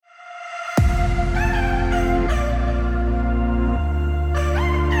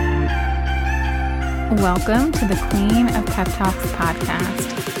Welcome to the Queen of Pep Talks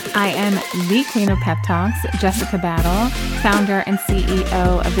podcast. I am the Queen of Pep Talks, Jessica Battle, founder and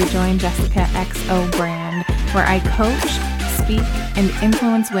CEO of the Join Jessica XO brand, where I coach, speak, and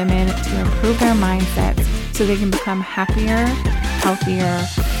influence women to improve their mindsets so they can become happier, healthier,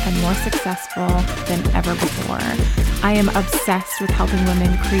 and more successful than ever before. I am obsessed with helping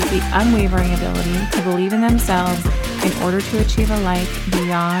women create the unwavering ability to believe in themselves in order to achieve a life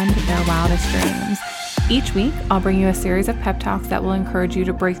beyond their wildest dreams. Each week, I'll bring you a series of pep talks that will encourage you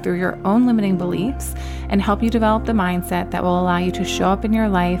to break through your own limiting beliefs and help you develop the mindset that will allow you to show up in your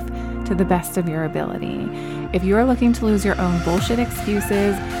life to the best of your ability. If you are looking to lose your own bullshit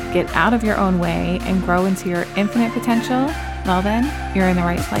excuses, get out of your own way, and grow into your infinite potential, well then, you're in the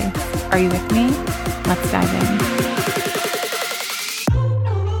right place. Are you with me? Let's dive in.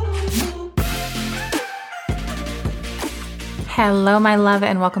 Hello, my love,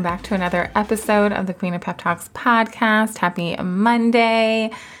 and welcome back to another episode of the Queen of Pep Talks podcast. Happy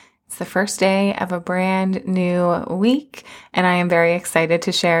Monday. It's the first day of a brand new week, and I am very excited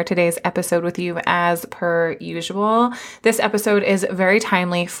to share today's episode with you as per usual. This episode is very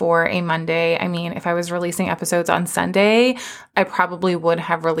timely for a Monday. I mean, if I was releasing episodes on Sunday, I probably would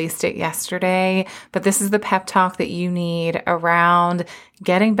have released it yesterday, but this is the pep talk that you need around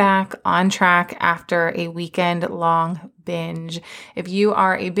getting back on track after a weekend-long binge. If you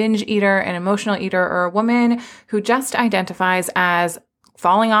are a binge eater, an emotional eater, or a woman who just identifies as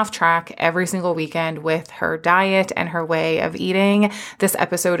falling off track every single weekend with her diet and her way of eating, this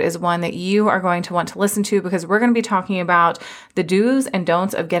episode is one that you are going to want to listen to because we're going to be talking about the do's and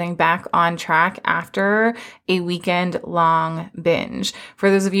don'ts of getting back on track after a weekend-long binge.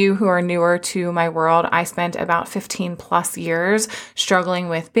 For those of you who are newer to my world, I spent about 15 plus years struggling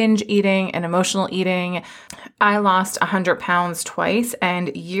with binge eating and emotional eating. I lost 100 pounds twice,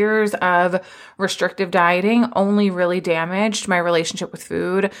 and years of restrictive dieting only really damaged my relationship with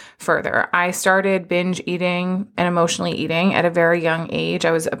food further. I started binge eating and emotionally eating at a very young age.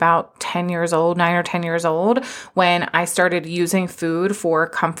 I was about 10 years old, 9 or 10 years old, when I started using food for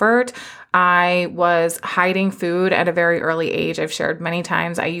comfort. I was hiding food at a very early age. I've shared many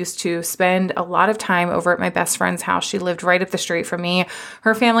times. I used to spend a lot of time over at my best friend's house. She lived right up the street from me.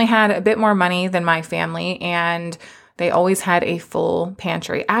 Her family had a bit more money than my family, and they always had a full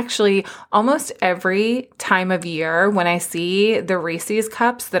pantry. Actually, almost every time of year when I see the Reese's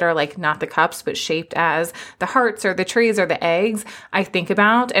cups that are like not the cups, but shaped as the hearts or the trees or the eggs, I think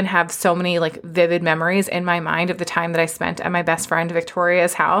about and have so many like vivid memories in my mind of the time that I spent at my best friend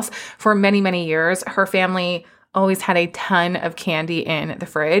Victoria's house for many, many years. Her family always had a ton of candy in the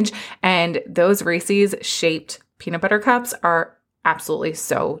fridge, and those Reese's shaped peanut butter cups are absolutely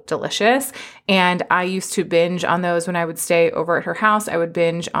so delicious. And I used to binge on those when I would stay over at her house. I would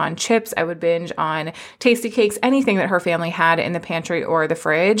binge on chips. I would binge on tasty cakes, anything that her family had in the pantry or the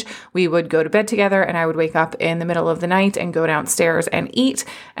fridge. We would go to bed together, and I would wake up in the middle of the night and go downstairs and eat.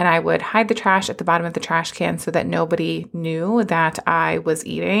 And I would hide the trash at the bottom of the trash can so that nobody knew that I was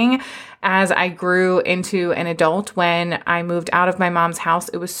eating. As I grew into an adult, when I moved out of my mom's house,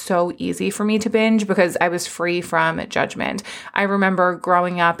 it was so easy for me to binge because I was free from judgment. I remember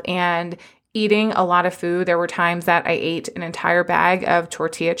growing up and eating a lot of food. There were times that I ate an entire bag of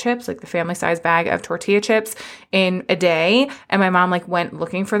tortilla chips, like the family size bag of tortilla chips in a day. And my mom went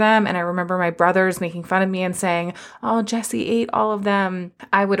looking for them. And I remember my brothers making fun of me and saying, "Oh, Jessie ate all of them."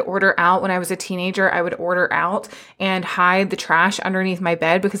 I would order out when I was a teenager. I would order out and hide the trash underneath my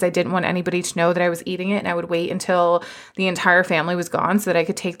bed because I didn't want anybody to know that I was eating it. And I would wait until the entire family was gone so that I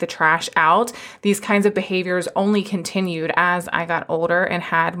could take the trash out. These kinds of behaviors only continued as I got older and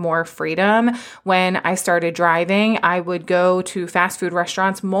had more freedom. When I started driving, I would go to fast food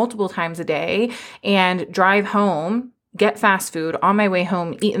restaurants multiple times a day and drive home, get fast food on my way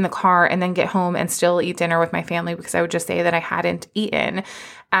home, eat in the car, and then get home and still eat dinner with my family because I would just say that I hadn't eaten.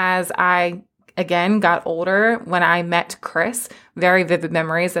 As I again got older, when I met Chris, very vivid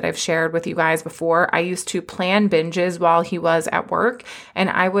memories that I've shared with you guys before. I used to plan binges while he was at work, and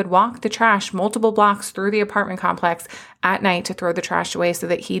I would walk the trash multiple blocks through the apartment complex at night to throw the trash away so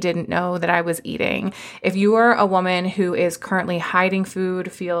that he didn't know that I was eating. If you are a woman who is currently hiding food,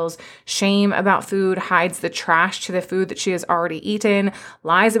 feels shame about food, hides the trash to the food that she has already eaten,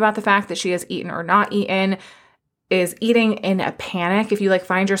 lies about the fact that she has eaten or not eaten, is eating in a panic, if you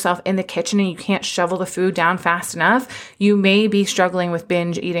find yourself in the kitchen and you can't shovel the food down fast enough, you may be struggling with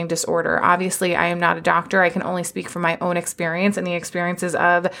binge eating disorder. Obviously, I am not a doctor. I can only speak from my own experience and the experiences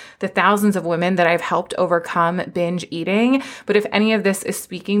of the thousands of women that I've helped overcome binge eating. But if any of this is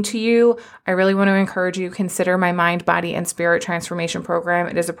speaking to you, I really want to encourage you to consider my Mind, Body, and Spirit Transformation Program.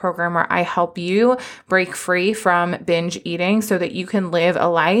 It is a program where I help you break free from binge eating so that you can live a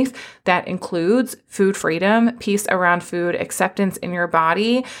life that includes food freedom, peace around food, acceptance in your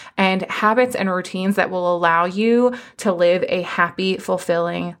body, and habits and routines that will allow you to live a happy,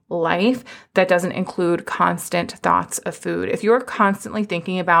 fulfilling life that doesn't include constant thoughts of food. If you're constantly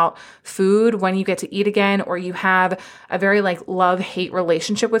thinking about food when you get to eat again, or you have a very love-hate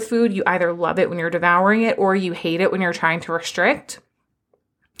relationship with food, you either love it when you're devouring it or you hate it when you're trying to restrict,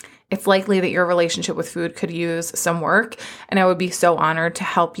 it's likely that your relationship with food could use some work, and I would be so honored to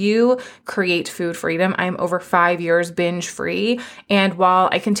help you create food freedom. I'm over 5 years binge free, and while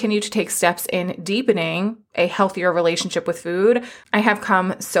I continue to take steps in deepening a healthier relationship with food, I have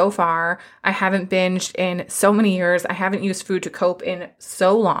come so far. I haven't binged in so many years. I haven't used food to cope in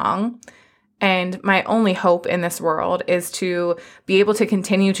so long. And my only hope in this world is to be able to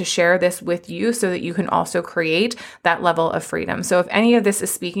continue to share this with you so that you can also create that level of freedom. So if any of this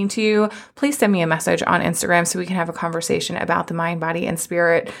is speaking to you, please send me a message on Instagram so we can have a conversation about the Mind, Body, and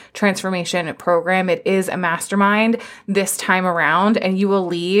Spirit Transformation Program. It is a mastermind this time around, and you will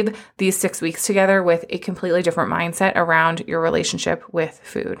leave these 6 weeks together with a completely different mindset around your relationship with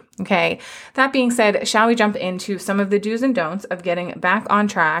food. Okay. That being said, shall we jump into some of the do's and don'ts of getting back on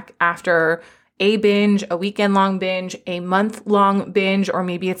track after a binge, a weekend-long binge, a month-long binge, or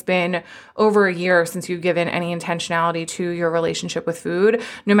maybe it's been over a year since you've given any intentionality to your relationship with food.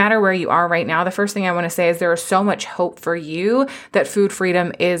 No matter where you are right now, the first thing I want to say is there is so much hope for you that food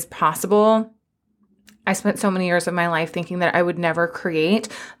freedom is possible. I spent so many years of my life thinking that I would never create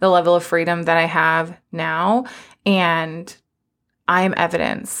the level of freedom that I have now, and I am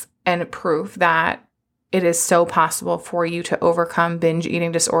evidence and proof that it is so possible for you to overcome binge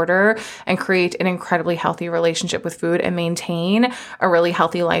eating disorder and create an incredibly healthy relationship with food and maintain a really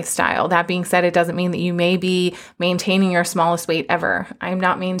healthy lifestyle. That being said, it doesn't mean that you may be maintaining your smallest weight ever. I'm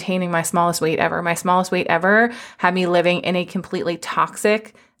not maintaining my smallest weight ever. My smallest weight ever had me living in a completely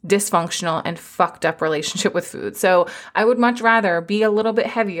toxic, dysfunctional, and fucked up relationship with food. So I would much rather be a little bit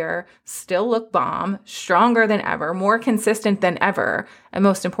heavier, still look bomb, stronger than ever, more consistent than ever, and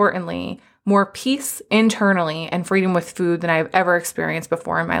most importantly, more peace internally and freedom with food than I've ever experienced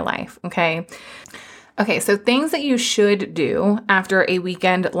before in my life. Okay, so things that you should do after a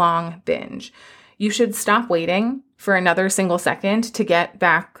weekend-long binge. You should stop waiting for another single second to get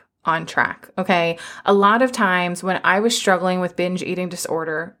back on track. Okay. A lot of times when I was struggling with binge eating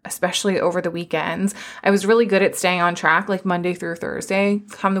disorder, especially over the weekends, I was really good at staying on track, Monday through Thursday.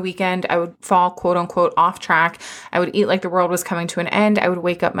 Come the weekend, I would fall quote unquote off track. I would eat like the world was coming to an end. I would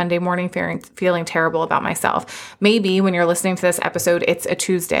wake up Monday morning feeling terrible about myself. Maybe when you're listening to this episode, it's a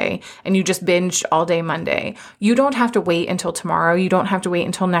Tuesday and you just binged all day Monday. You don't have to wait until tomorrow. You don't have to wait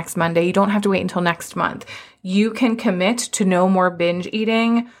until next Monday. You don't have to wait until next month. You can commit to no more binge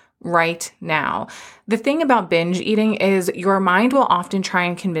eating right now. The thing about binge eating is your mind will often try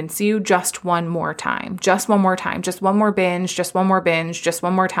and convince you just one more time, just one more time, just one more binge, just one more binge, just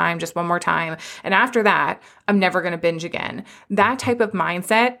one more time, just one more time. And after that, I'm never going to binge again. That type of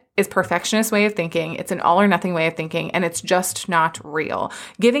mindset is perfectionist way of thinking. It's an all or nothing way of thinking, and it's just not real.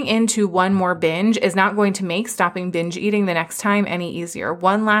 Giving into one more binge is not going to make stopping binge eating the next time any easier.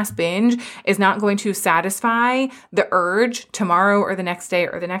 One last binge is not going to satisfy the urge tomorrow or the next day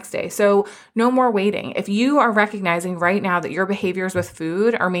or the next day. So no more waiting. If you are recognizing right now that your behaviors with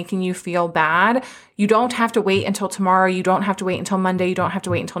food are making you feel bad, you don't have to wait until tomorrow. You don't have to wait until Monday. You don't have to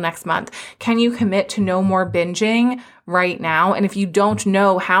wait until next month. Can you commit to no more binging right now? And if you don't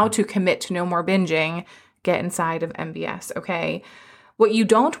know how to commit to no more binging, get inside of MBS, okay? What you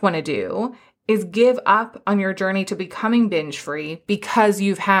don't want to do is give up on your journey to becoming binge free because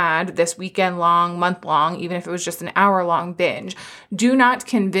you've had this weekend long, month long, even if it was just an hour long binge. Do not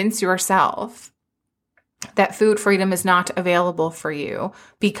convince yourself that food freedom is not available for you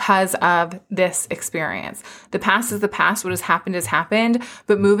because of this experience. The past is the past. What has happened,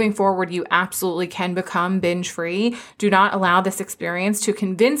 but moving forward, you absolutely can become binge free. Do not allow this experience to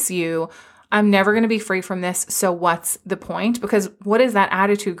convince you, I'm never going to be free from this, so what's the point? Because what is that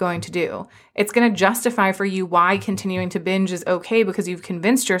attitude going to do? It's going to justify for you why continuing to binge is okay because you've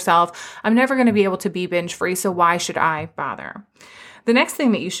convinced yourself, I'm never going to be able to be binge free, so why should I bother? The next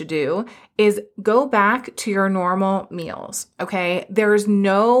thing that you should do is go back to your normal meals, okay? There is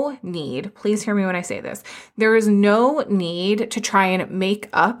no need, please hear me when I say this, there is no need to try and make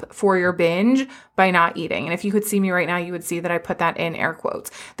up for your binge by not eating. And if you could see me right now, you would see that I put that in air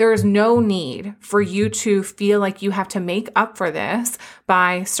quotes. There is no need for you to feel like you have to make up for this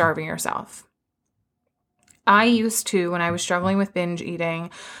by starving yourself. I used to, when I was struggling with binge eating,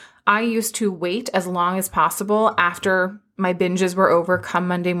 I used to wait as long as possible after my binges were over come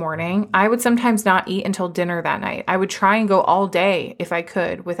Monday morning. I would sometimes not eat until dinner that night. I would try and go all day if I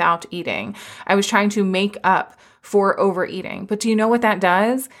could without eating. I was trying to make up for overeating. But do you know what that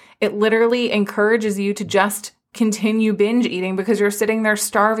does? It literally encourages you to just continue binge eating because you're sitting there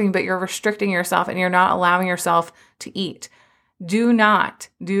starving, but you're restricting yourself and you're not allowing yourself to eat. Do not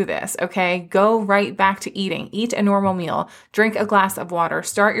do this, okay? Go right back to eating. Eat a normal meal. Drink a glass of water.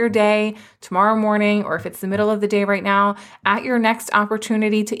 Start your day tomorrow morning, or if it's the middle of the day right now, at your next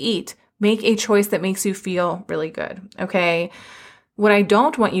opportunity to eat. Make a choice that makes you feel really good, okay? What I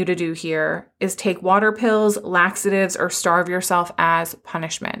don't want you to do here is take water pills, laxatives, or starve yourself as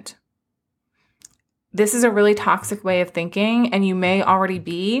punishment. This is a really toxic way of thinking, and you may already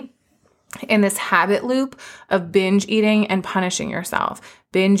be in this habit loop of binge eating and punishing yourself.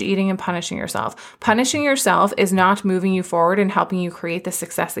 Binge eating and punishing yourself. Punishing yourself is not moving you forward and helping you create the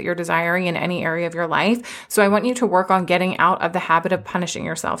success that you're desiring in any area of your life. So I want you to work on getting out of the habit of punishing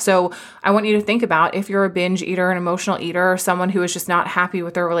yourself. So I want you to think about, if you're a binge eater, an emotional eater, or someone who is just not happy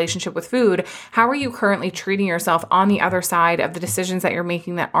with their relationship with food, how are you currently treating yourself on the other side of the decisions that you're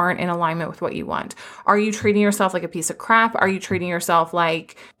making that aren't in alignment with what you want? Are you treating yourself like a piece of crap? Are you treating yourself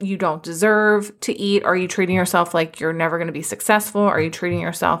like you don't deserve to eat? Are you treating yourself like you're never going to be successful? Are you treating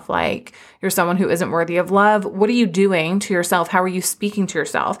yourself like you're someone who isn't worthy of love? What are you doing to yourself? How are you speaking to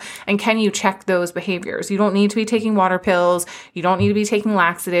yourself? And can you check those behaviors? You don't need to be taking water pills. You don't need to be taking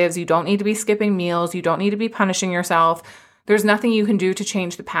laxatives. You don't need to be skipping meals. You don't need to be punishing yourself. There's nothing you can do to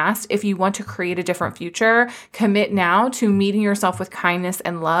change the past. If you want to create a different future, commit now to meeting yourself with kindness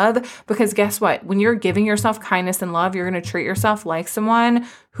and love. Because guess what? When you're giving yourself kindness and love, you're going to treat yourself like someone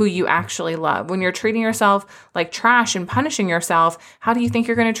who you actually love. When you're treating yourself like trash and punishing yourself, how do you think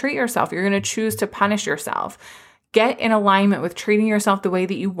you're going to treat yourself? You're going to choose to punish yourself. Get in alignment with treating yourself the way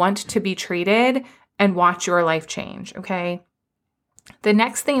that you want to be treated and watch your life change, okay? The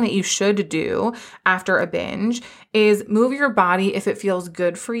next thing that you should do after a binge is move your body if it feels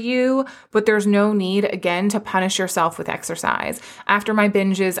good for you, but there's no need, again, to punish yourself with exercise. After my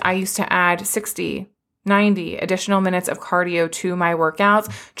binges, I used to add 60, 90 additional minutes of cardio to my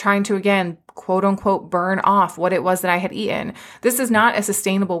workouts, trying to, again, quote unquote, burn off what it was that I had eaten. This is not a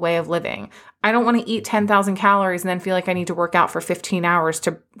sustainable way of living. I don't want to eat 10,000 calories and then feel like I need to work out for 15 hours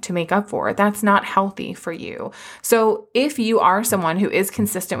to make up for it. That's not healthy for you. So if you are someone who is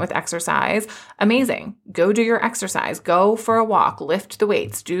consistent with exercise, amazing. Go do your exercise. Go for a walk, lift the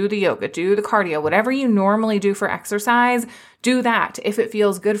weights, do the yoga, do the cardio, whatever you normally do for exercise, do that if it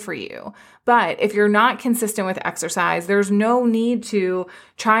feels good for you. But if you're not consistent with exercise, there's no need to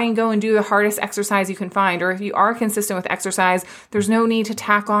try and go and do the hardest exercise you can find. Or if you are consistent with exercise, there's no need to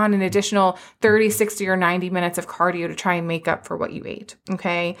tack on an additional 30, 60, or 90 minutes of cardio to try and make up for what you ate.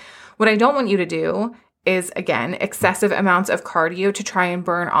 Okay. What I don't want you to do is, again, excessive amounts of cardio to try and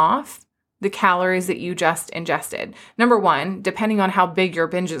burn off the calories that you just ingested. Number one, depending on how big your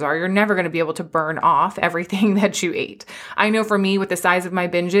binges are, you're never going to be able to burn off everything that you ate. I know for me, with the size of my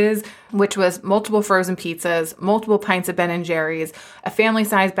binges, which was multiple frozen pizzas, multiple pints of Ben & Jerry's, a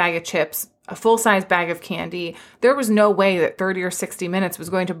family-sized bag of chips, a full-size bag of candy, there was no way that 30 or 60 minutes was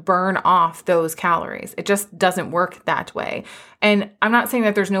going to burn off those calories. It just doesn't work that way. And I'm not saying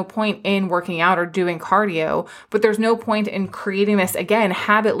that there's no point in working out or doing cardio, but there's no point in creating this, again,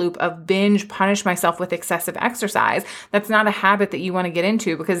 habit loop of binge punish myself with excessive exercise. That's not a habit that you want to get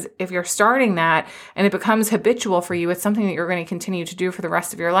into, because if you're starting that and it becomes habitual for you, it's something that you're going to continue to do for the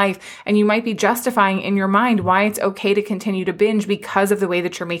rest of your life. And you might be justifying in your mind why it's okay to continue to binge because of the way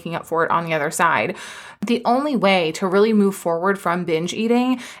that you're making up for it on the other side. The only way to really move forward from binge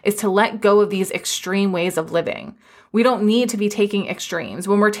eating is to let go of these extreme ways of living. We don't need to be taking extremes.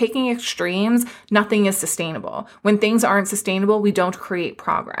 When we're taking extremes, nothing is sustainable. When things aren't sustainable, we don't create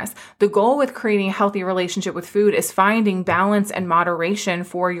progress. The goal with creating a healthy relationship with food is finding balance and moderation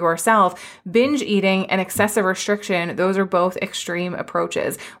for yourself. Binge eating and excessive restriction, those are both extreme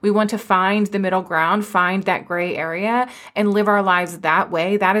approaches. We want to find the middle ground, find that gray area, and live our lives that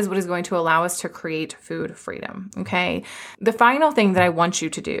way. That is what is going to allow us to create food freedom, okay? The final thing that I want you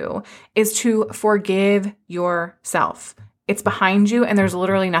to do is to forgive yourself. It's behind you, and there's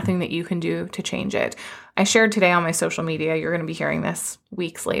literally nothing that you can do to change it. I shared today on my social media, you're going to be hearing this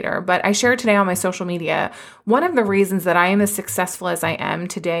weeks later, but I shared today on my social media, one of the reasons that I am as successful as I am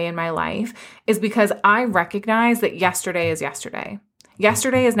today in my life is because I recognize that yesterday is yesterday.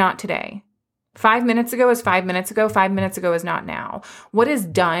 Yesterday is not today. 5 minutes ago is 5 minutes ago. 5 minutes ago is not now. What is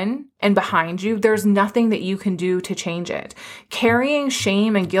done and behind you, there's nothing that you can do to change it. Carrying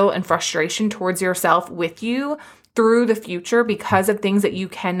shame and guilt and frustration towards yourself with you through the future because of things that you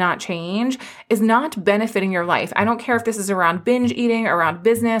cannot change is not benefiting your life. I don't care if this is around binge eating, around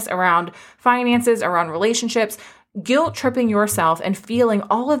business, around finances, around relationships. Guilt tripping yourself and feeling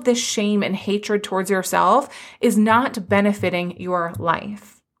all of this shame and hatred towards yourself is not benefiting your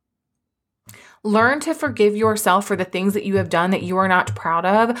life. Learn to forgive yourself for the things that you have done that you are not proud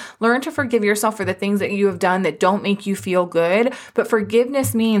of. Learn to forgive yourself for the things that you have done that don't make you feel good. But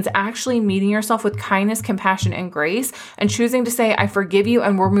forgiveness means actually meeting yourself with kindness, compassion, and grace and choosing to say, I forgive you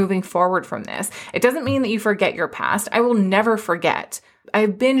and we're moving forward from this. It doesn't mean that you forget your past. I will never forget. I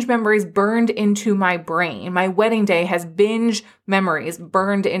have binge memories burned into my brain. My wedding day has binge memories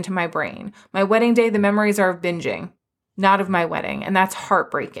burned into my brain. My wedding day, the memories are of binging, not of my wedding. And that's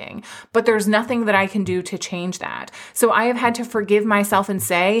heartbreaking. But there's nothing that I can do to change that. So I have had to forgive myself and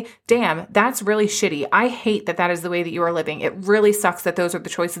say, damn, that's really shitty. I hate that that is the way that you are living. It really sucks that those are the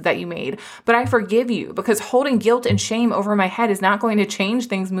choices that you made. But I forgive you because holding guilt and shame over my head is not going to change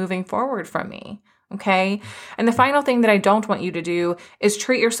things moving forward from me. Okay? And the final thing that I don't want you to do is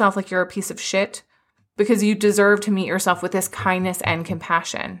treat yourself like you're a piece of shit because you deserve to meet yourself with this kindness and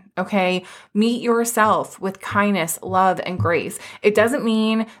compassion. Okay? Meet yourself with kindness, love, and grace. It doesn't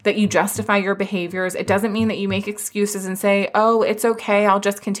mean that you justify your behaviors. It doesn't mean that you make excuses and say, oh, it's okay, I'll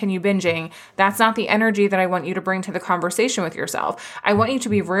just continue binging. That's not the energy that I want you to bring to the conversation with yourself. I want you to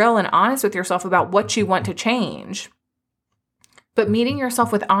be real and honest with yourself about what you want to change. But meeting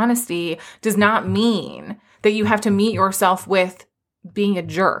yourself with honesty does not mean that you have to meet yourself with being a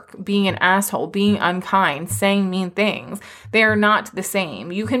jerk, being an asshole, being unkind, saying mean things. They are not the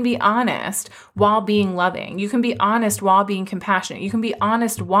same. You can be honest while being loving. You can be honest while being compassionate. You can be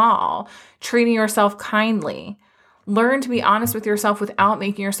honest while treating yourself kindly. Learn to be honest with yourself without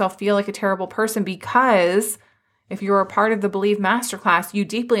making yourself feel like a terrible person, because if you're a part of the Believe Masterclass, you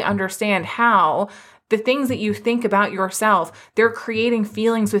deeply understand how the things that you think about yourself, they're creating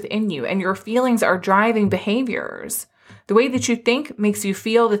feelings within you, and your feelings are driving behaviors. The way that you think makes you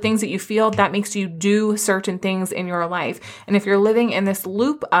feel. The things that you feel, that makes you do certain things in your life. And if you're living in this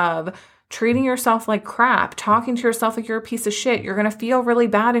loop of treating yourself like crap, talking to yourself like you're a piece of shit, you're going to feel really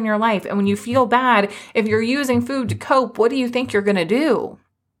bad in your life. And when you feel bad, if you're using food to cope, what do you think you're going to do?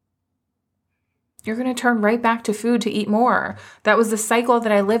 You're going to turn right back to food to eat more. That was the cycle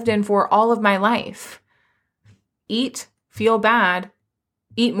that I lived in for all of my life. Eat, feel bad,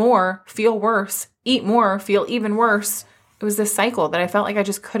 eat more, feel worse, eat more, feel even worse. It was this cycle that I felt like I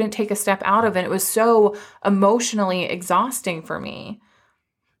just couldn't take a step out of, and it was so emotionally exhausting for me.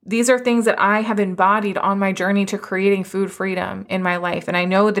 These are things that I have embodied on my journey to creating food freedom in my life. And I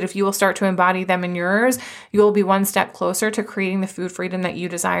know that if you will start to embody them in yours, you will be one step closer to creating the food freedom that you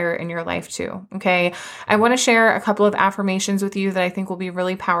desire in your life too. Okay. I want to share a couple of affirmations with you that I think will be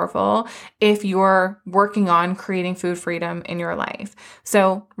really powerful if you're working on creating food freedom in your life.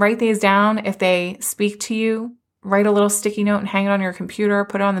 So write these down. If they speak to you, write a little sticky note and hang it on your computer,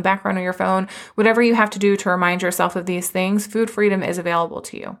 put it on the background of your phone, whatever you have to do to remind yourself of these things. Food freedom is available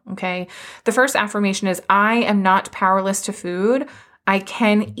to you, okay? The first affirmation is, I am not powerless to food. I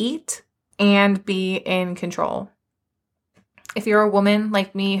can eat and be in control. If you're a woman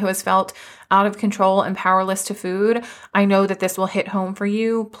like me who has felt out of control and powerless to food, I know that this will hit home for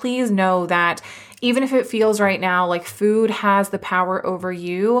you. Please know that even if it feels right now like food has the power over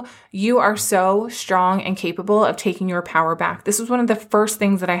you, you are so strong and capable of taking your power back. This was one of the first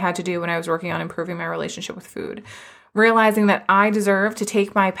things that I had to do when I was working on improving my relationship with food. Realizing that I deserve to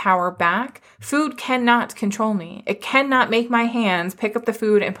take my power back. Food cannot control me. It cannot make my hands pick up the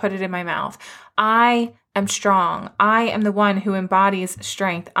food and put it in my mouth. I am strong. I am the one who embodies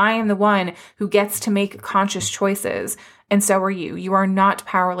strength. I am the one who gets to make conscious choices. And so are you. You are not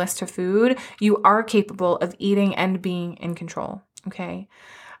powerless to food. You are capable of eating and being in control. Okay.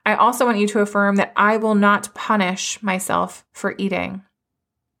 I also want you to affirm that I will not punish myself for eating.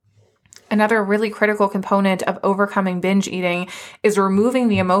 Another really critical component of overcoming binge eating is removing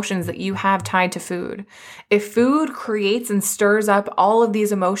the emotions that you have tied to food. If food creates and stirs up all of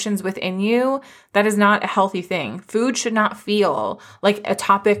these emotions within you, that is not a healthy thing. Food should not feel like a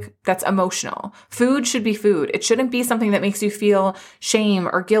topic that's emotional. Food should be food. It shouldn't be something that makes you feel shame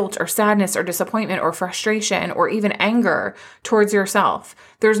or guilt or sadness or disappointment or frustration or even anger towards yourself.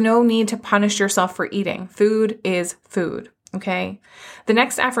 There's no need to punish yourself for eating. Food is food. Okay. The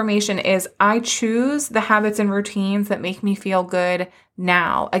next affirmation is, I choose the habits and routines that make me feel good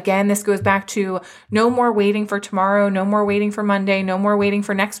now. Again, this goes back to no more waiting for tomorrow, no more waiting for Monday, no more waiting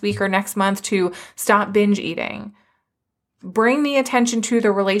for next week or next month to stop binge eating. Bring the attention to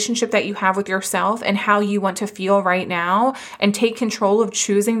the relationship that you have with yourself and how you want to feel right now, and take control of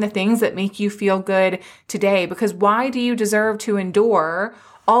choosing the things that make you feel good today. Because why do you deserve to endure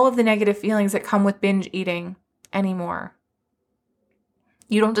all of the negative feelings that come with binge eating anymore?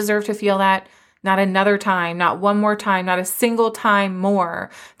 You don't deserve to feel that, not another time, not one more time, not a single time more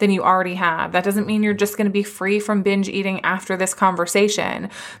than you already have. That doesn't mean you're just going to be free from binge eating after this conversation.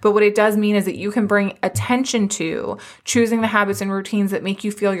 But what it does mean is that you can bring attention to choosing the habits and routines that make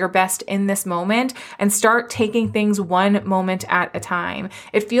you feel your best in this moment and start taking things one moment at a time.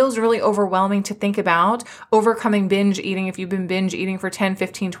 It feels really overwhelming to think about overcoming binge eating if you've been binge eating for 10,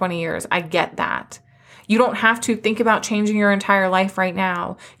 15, 20 years. I get that. You don't have to think about changing your entire life right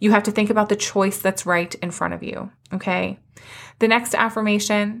now. You have to think about the choice that's right in front of you, okay? The next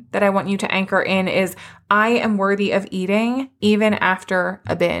affirmation that I want you to anchor in is, I am worthy of eating even after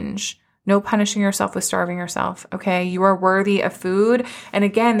a binge. No punishing yourself with starving yourself, okay? You are worthy of food. And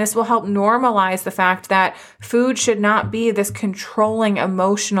again, this will help normalize the fact that food should not be this controlling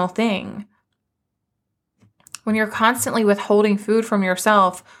emotional thing. When you're constantly withholding food from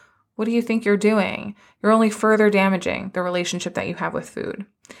yourself, what do you think you're doing? You're only further damaging the relationship that you have with food.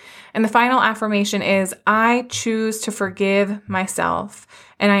 And the final affirmation is, I choose to forgive myself,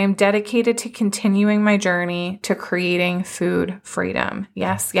 and I am dedicated to continuing my journey to creating food freedom.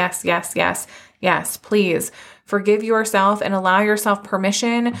 Yes, yes, yes, yes, yes. Please forgive yourself and allow yourself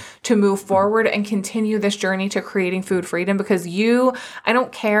permission to move forward and continue this journey to creating food freedom, because I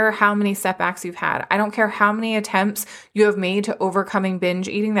don't care how many setbacks you've had. I don't care how many attempts you have made to overcoming binge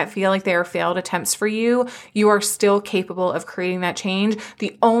eating that feel like they are failed attempts for you. You are still capable of creating that change.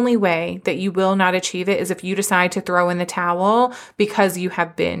 The only way that you will not achieve it is if you decide to throw in the towel because you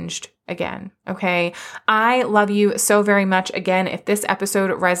have binged again. Okay. I love you so very much. Again, if this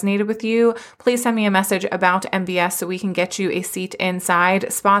episode resonated with you, please send me a message about MBS so we can get you a seat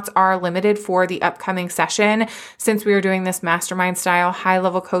inside. Spots are limited for the upcoming session since we are doing this mastermind style, high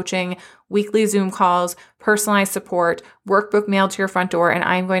level coaching, weekly Zoom calls, personalized support, workbook mailed to your front door, and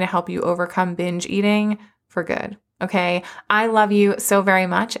I'm going to help you overcome binge eating for good. Okay. I love you so very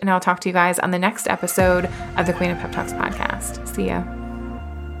much. And I'll talk to you guys on the next episode of the Queen of Pep Talks podcast. See ya.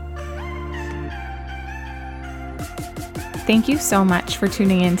 Thank you so much for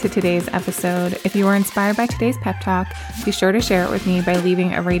tuning in to today's episode. If you were inspired by today's pep talk, be sure to share it with me by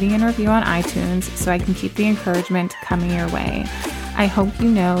leaving a rating and review on iTunes so I can keep the encouragement coming your way. I hope you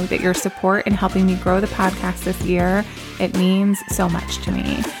know that your support in helping me grow the podcast this year, it means so much to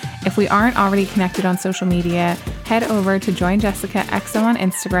me. If we aren't already connected on social media, head over to Join Jessica XO on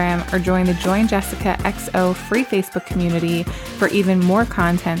Instagram or join the Join Jessica XO free Facebook community for even more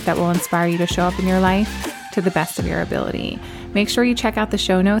content that will inspire you to show up in your life to the best of your ability. Make sure you check out the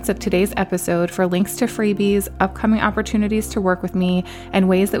show notes of today's episode for links to freebies, upcoming opportunities to work with me, and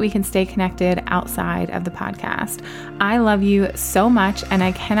ways that we can stay connected outside of the podcast. I love you so much, and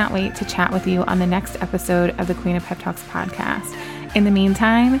I cannot wait to chat with you on the next episode of the Queen of Pep Talks podcast. In the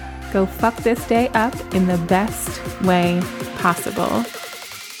meantime, go fuck this day up in the best way possible.